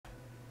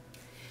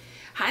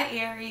Hi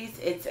Aries,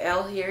 it's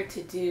Elle here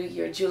to do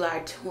your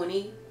July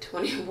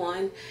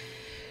 2021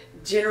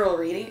 general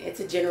reading. It's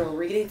a general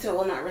reading, so it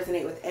will not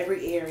resonate with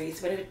every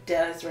Aries, but if it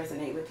does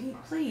resonate with you,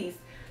 please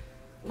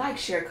like,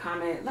 share,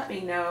 comment. Let me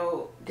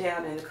know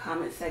down in the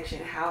comment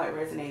section how it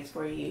resonates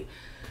for you.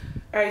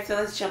 Alright, so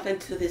let's jump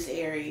into this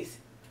Aries.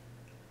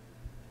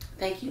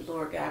 Thank you,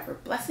 Lord God, for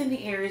blessing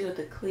the Aries with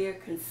a clear,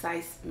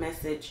 concise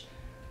message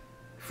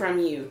from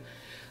you.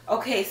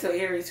 Okay, so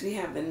Aries, we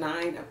have the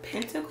Nine of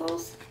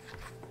Pentacles.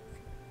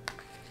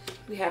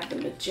 We have the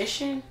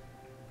Magician.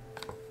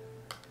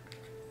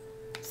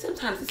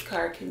 Sometimes this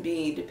card can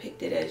be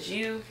depicted as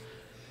you.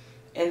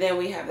 And then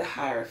we have the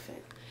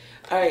Hierophant.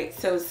 All right,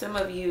 so some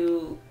of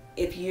you,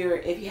 if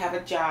you have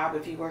a job,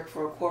 if you work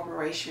for a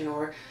corporation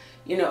or,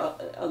 you know,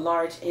 a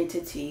large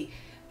entity,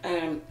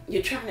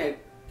 you're trying to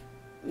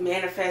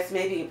manifest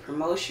maybe a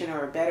promotion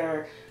or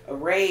a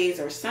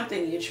raise or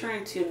something. You're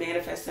trying to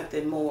manifest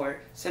something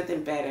more,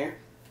 something better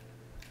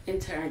in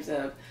terms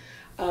of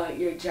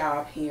your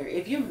job here.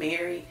 If you're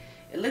married,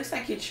 it looks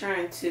like you're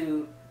trying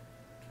to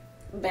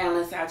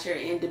balance out your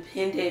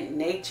independent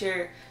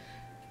nature,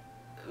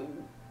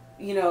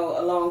 you know,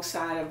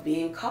 alongside of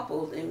being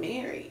coupled and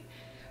married.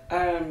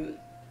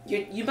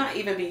 You might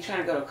even be trying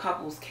to go to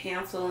couples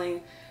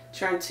counseling,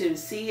 trying to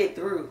see it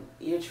through.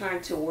 You're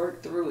trying to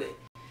work through it.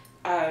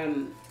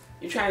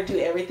 You're trying to do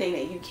everything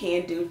that you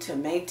can do to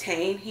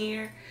maintain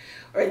here.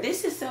 Or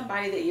this is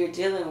somebody that you're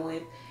dealing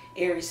with,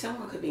 Aries.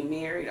 Someone could be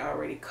married,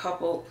 already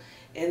coupled,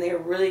 and they're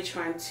really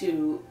trying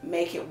to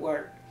make it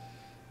work.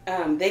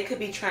 They could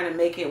be trying to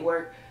make it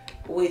work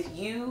with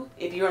you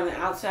if you're on the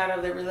outside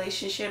of the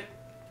relationship,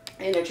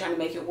 and they're trying to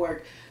make it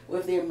work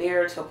with their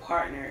marital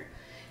partner.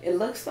 It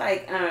looks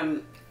like, I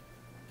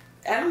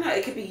don't know,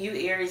 it could be you,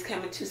 Aries,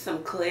 coming to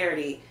some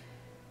clarity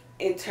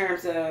in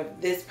terms of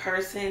this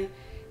person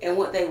and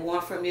what they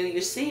want from you.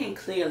 You're seeing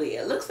clearly.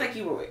 It looks like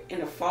you were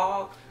in a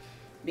fog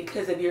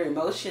because of your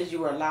emotions. You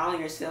were allowing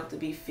yourself to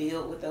be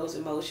filled with those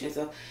emotions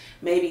of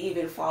maybe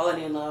even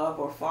falling in love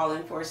or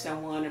falling for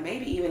someone, or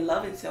maybe even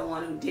loving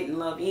someone who didn't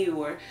love you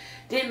or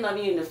didn't love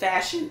you in the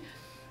fashion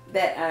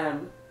that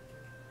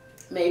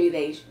maybe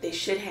they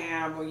should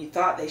have, or you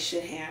thought they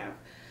should have.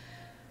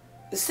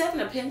 The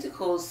Seven of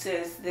Pentacles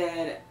says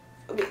that,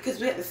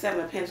 because we have the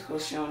Seven of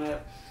Pentacles showing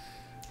up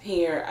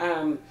here,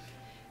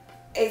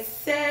 it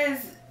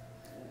says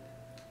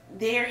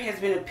there has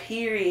been a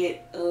period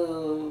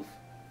of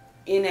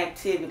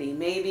inactivity,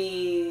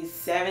 maybe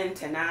 7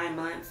 to 9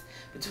 months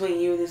between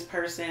you and this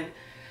person.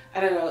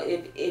 I don't know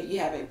if you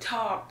haven't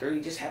talked or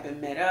you just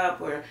haven't met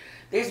up, or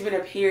there's been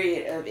a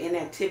period of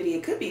inactivity.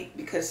 It could be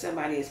because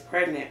somebody is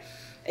pregnant,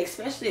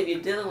 especially if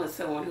you're dealing with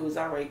someone who's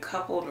already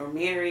coupled or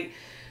married.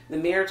 The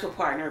marital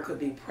partner could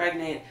be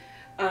pregnant.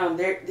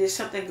 There's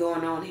something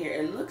going on here.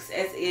 It looks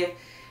as if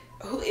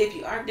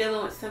you are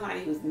dealing with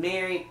somebody who's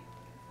married,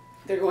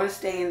 they're going to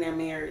stay in their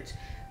marriage.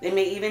 They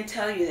may even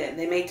tell you that.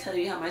 They may tell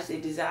you how much they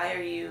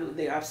desire you.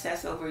 They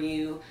obsess over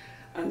you.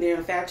 They're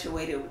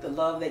infatuated with the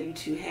love that you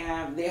two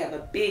have. They have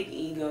a big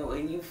ego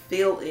and you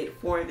feel it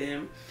for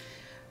them.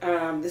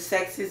 The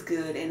sex is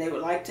good and they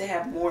would like to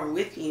have more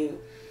with you.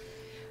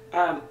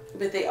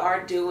 But they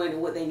are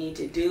doing what they need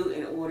to do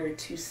in order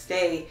to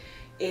stay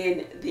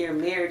in their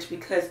marriage,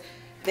 because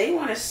they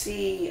want to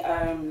see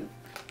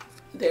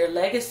their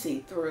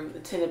legacy through. The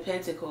Ten of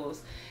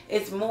Pentacles.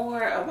 It's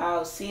more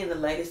about seeing the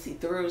legacy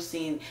through,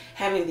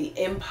 having the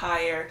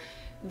empire.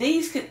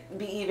 These could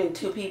be even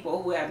two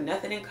people who have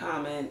nothing in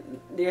common.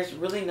 There's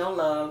really no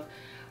love.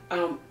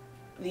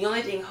 The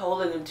only thing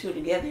holding them two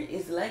together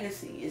is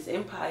legacy, is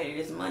empire,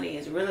 is money,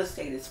 is real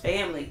estate, is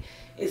family,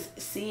 is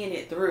seeing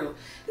it through.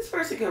 This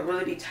person could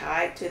really be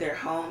tied to their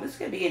home. This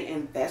could be an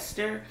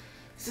investor.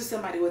 This is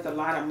somebody with a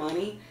lot of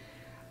money.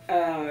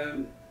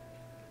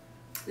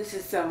 This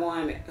is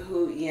someone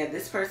who, yeah,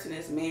 this person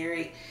is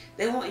married.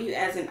 They want you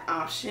as an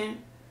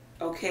option,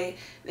 okay?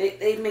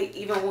 They may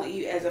even want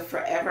you as a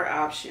forever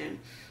option.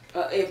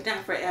 If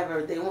not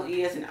forever, they want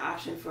you as an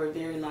option for a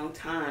very long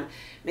time.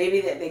 Maybe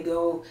that they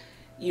go,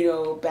 you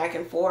know, back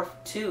and forth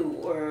too,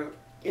 or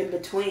in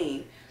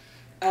between.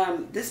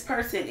 This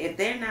person, if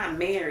they're not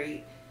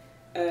married,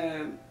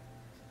 and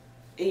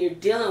you're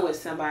dealing with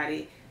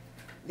somebody,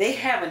 they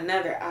have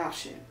another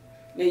option.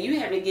 Now you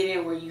have to get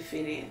in where you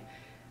fit in.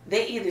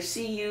 They either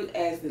see you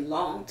as the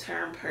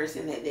long-term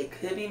person that they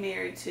could be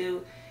married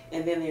to,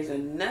 and then there's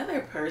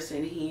another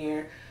person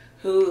here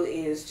who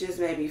is just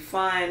maybe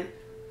fun,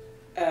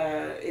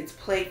 it's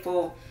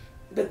playful,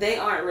 but they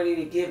aren't ready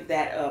to give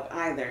that up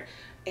either.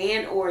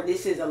 And or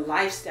this is a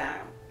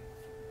lifestyle.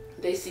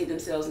 They see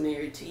themselves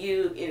married to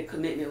you, in a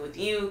commitment with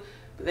you,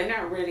 but they're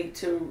not ready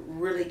to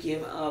really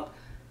give up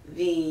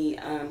the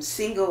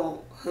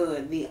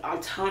singlehood, the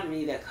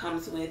autonomy that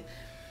comes with,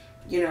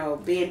 you know,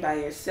 being by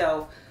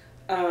yourself.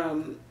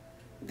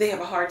 They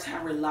have a hard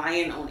time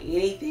relying on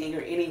anything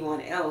or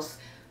anyone else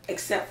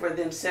except for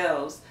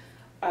themselves.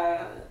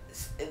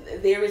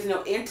 There is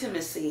no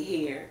intimacy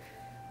here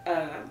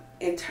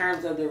in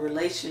terms of the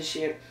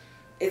relationship.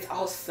 It's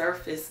all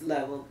surface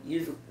level.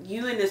 You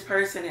and this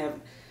person have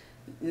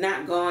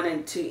not gone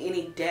into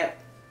any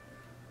depth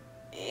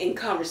in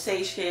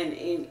conversation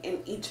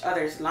in each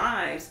other's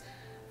lives,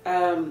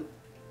 not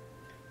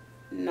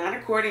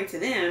according to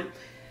them,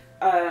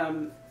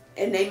 and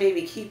they may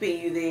be keeping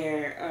you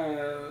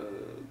there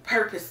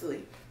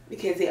purposely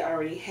because they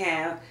already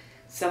have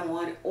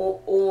someone,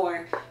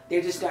 or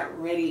they're just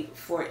not ready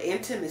for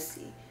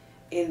intimacy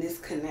in this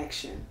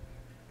connection.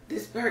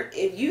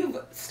 If you've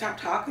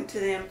stopped talking to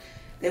them,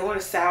 they want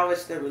to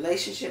salvage the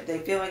relationship. They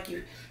feel like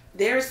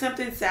there's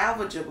something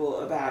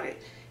salvageable about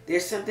it.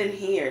 There's something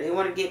here. They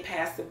want to get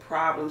past the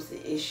problems,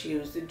 the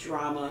issues, the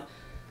drama.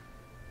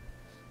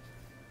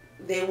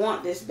 They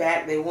want this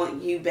back. They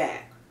want you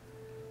back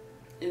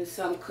in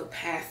some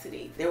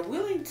capacity.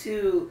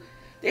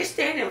 They're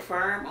standing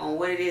firm on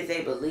what it is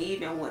they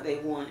believe and what they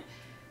want.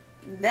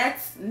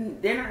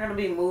 They're not going to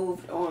be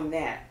moved on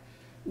that.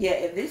 Yeah,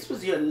 if this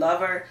was your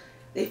lover,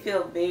 they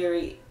feel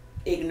very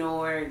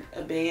ignored,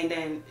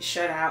 abandoned,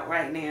 shut out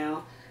right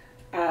now.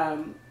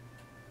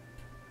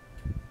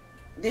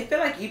 They feel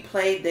like you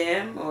played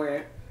them,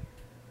 or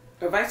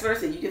vice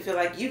versa. You can feel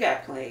like you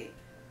got played.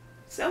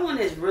 Someone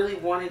is really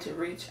wanting to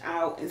reach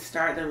out and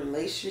start the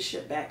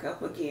relationship back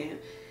up again.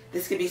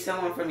 This could be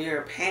someone from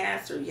your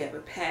past, or you have a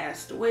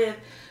past with,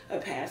 a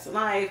past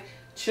life,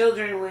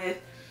 children with.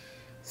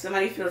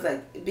 Somebody feels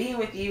like being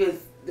with you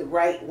is the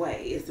right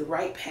way, is the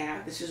right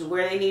path. This is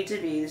where they need to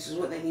be. This is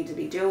what they need to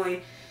be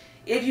doing.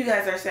 If you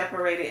guys are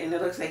separated and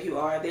it looks like you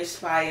are, they're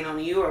spying on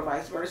you, or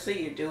vice versa.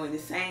 You're doing the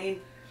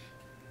same.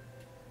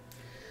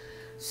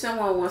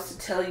 Someone wants to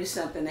tell you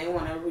something. They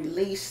want to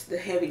release the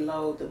heavy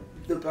load,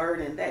 the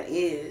burden that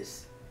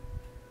is.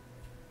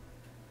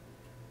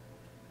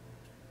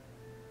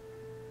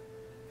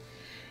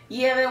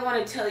 Yeah, they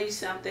want to tell you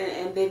something,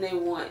 and then they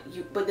want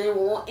you, but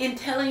in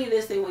telling you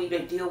this, they want you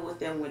to deal with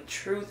them with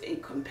truth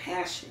and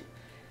compassion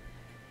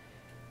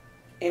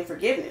and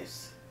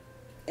forgiveness.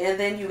 And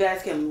then you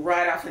guys can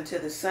ride off into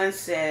the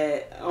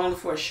sunset only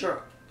for a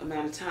short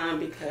amount of time,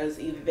 because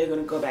either they're going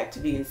to go back to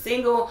being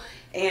single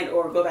and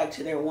or go back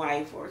to their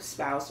wife or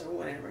spouse or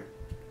whatever.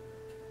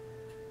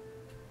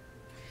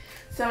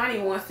 Somebody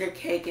wants their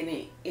cake and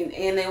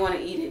they want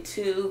to eat it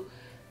too.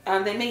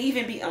 They may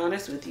even be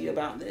honest with you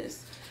about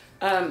this.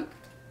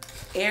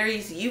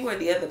 Aries, you or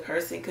the other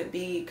person could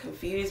be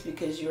confused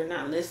because you're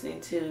not listening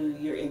to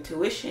your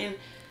intuition.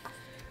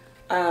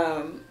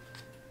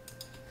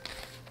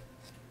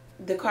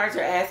 The cards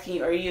are asking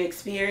you, are you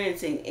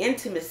experiencing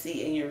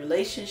intimacy in your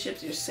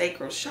relationships, your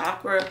sacral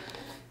chakra?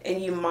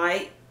 And you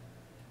might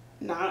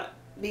not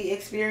be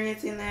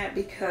experiencing that,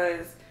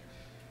 because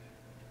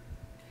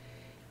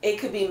it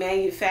could be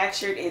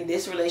manufactured in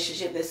this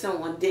relationship that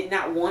someone did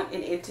not want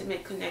an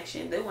intimate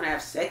connection. They want to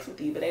have sex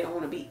with you, but they don't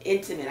want to be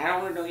intimate. I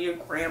don't want to know your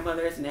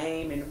grandmother's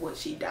name and what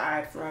she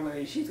died from, or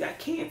if she's got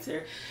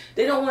cancer.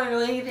 They don't want to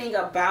know anything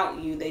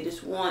about you. They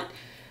just want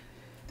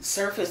the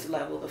surface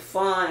level, the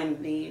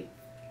fun, the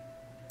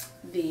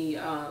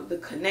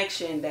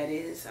connection that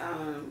is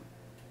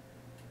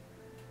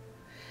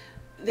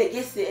that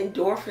gets the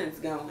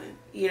endorphins going,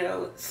 you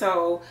know.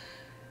 So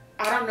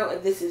I don't know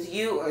if this is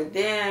you or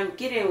them.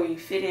 Get in where you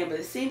fit in, but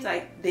it seems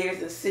like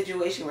there's a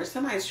situation where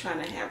somebody's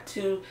trying to have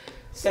two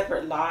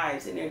separate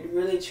lives and they're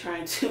really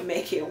trying to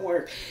make it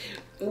work.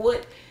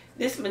 What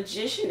this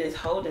magician is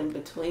holding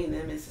between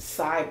them is a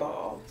side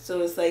ball.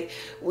 So it's like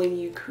when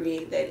you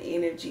create that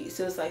energy.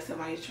 So it's like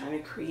somebody's trying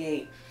to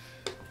create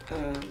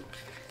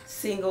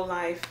single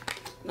life,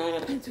 9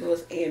 of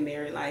Pentacles, and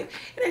married life.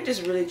 And they're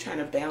just really trying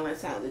to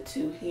balance out the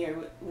two here,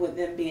 with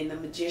them being the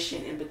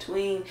magician in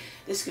between.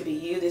 This could be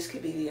you, this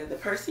could be the other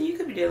person. You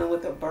could be dealing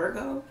with a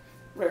Virgo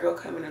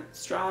coming up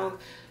strong,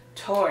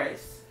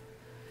 Taurus,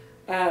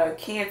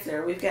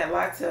 Cancer. We've got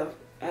lots of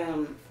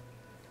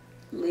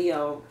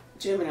Leo,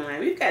 Gemini.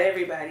 We've got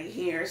everybody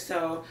here.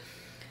 So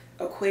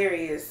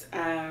Aquarius,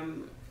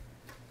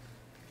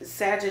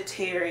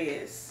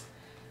 Sagittarius,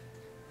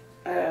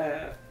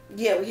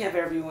 yeah, we have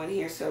everyone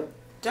here. So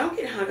don't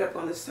get hung up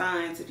on the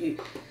signs. If you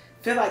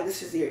feel like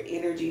this is your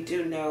energy,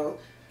 do know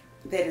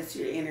that it's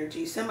your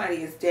energy. Somebody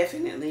is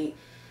definitely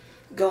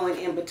going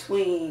in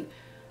between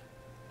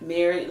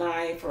married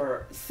life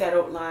or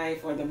settled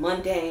life or the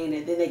mundane,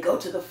 and then they go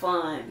to the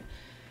fun.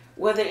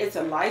 Whether it's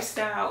a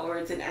lifestyle or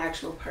it's an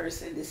actual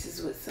person, this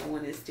is what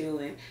someone is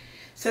doing.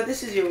 So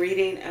this is your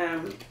reading,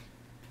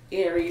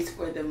 Aries,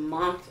 for the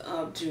month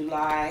of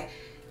July.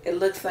 It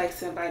looks like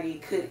somebody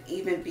could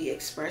even be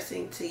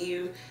expressing to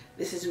you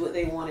this is what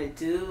they want to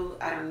do.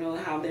 I don't know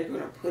how they're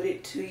going to put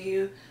it to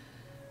you.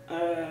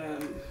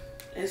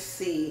 Let's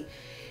see.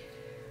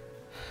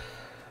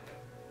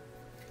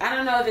 I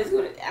don't know if it's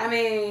going to, I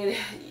mean,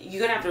 you're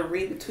going to have to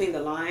read between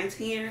the lines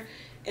here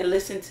and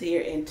listen to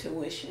your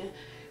intuition,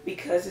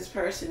 because this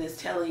person is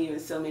telling you in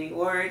so many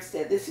words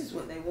that this is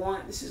what they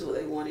want. This is what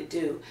they want to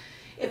do.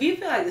 If you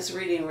feel like this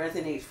reading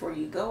resonates for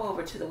you, go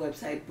over to the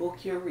website,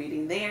 book your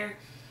reading there.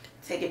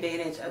 Take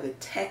advantage of the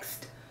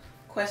text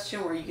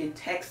question, where you can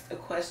text a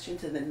question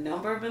to the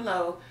number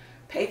below,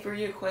 pay for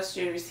your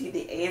question, receive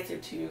the answer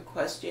to your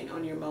question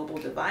on your mobile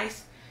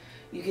device.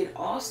 You can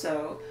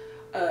also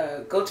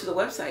go to the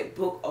website,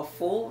 book a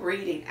full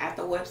reading at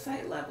the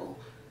website level.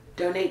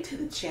 Donate to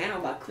the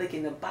channel by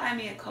clicking the Buy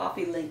Me a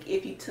Coffee link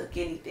if you took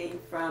anything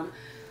from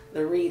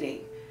the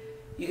reading.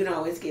 You can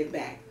always give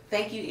back.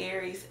 Thank you,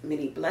 Aries.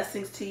 Many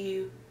blessings to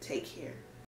you. Take care.